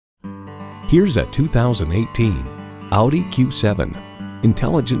Here's a 2018 Audi Q7.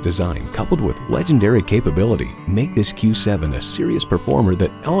 Intelligent design coupled with legendary capability make this Q7 a serious performer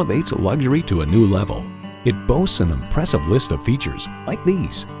that elevates luxury to a new level. It boasts an impressive list of features like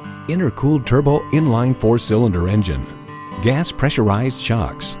these: intercooled turbo inline 4-cylinder engine, gas pressurized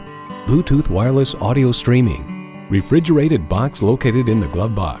shocks, Bluetooth wireless audio streaming, refrigerated box located in the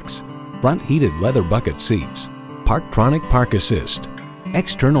glove box, front heated leather bucket seats, Parktronic Park Assist,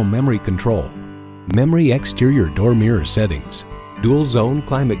 external memory control, memory exterior door mirror settings, dual zone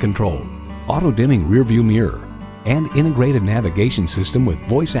climate control, auto dimming rear view mirror, and integrated navigation system with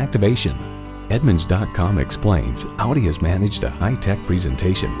voice activation. Edmunds.com explains Audi has managed a high-tech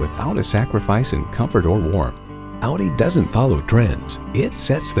presentation without a sacrifice in comfort or warmth. Audi doesn't follow trends, it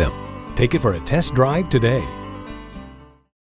sets them. Take it for a test drive today.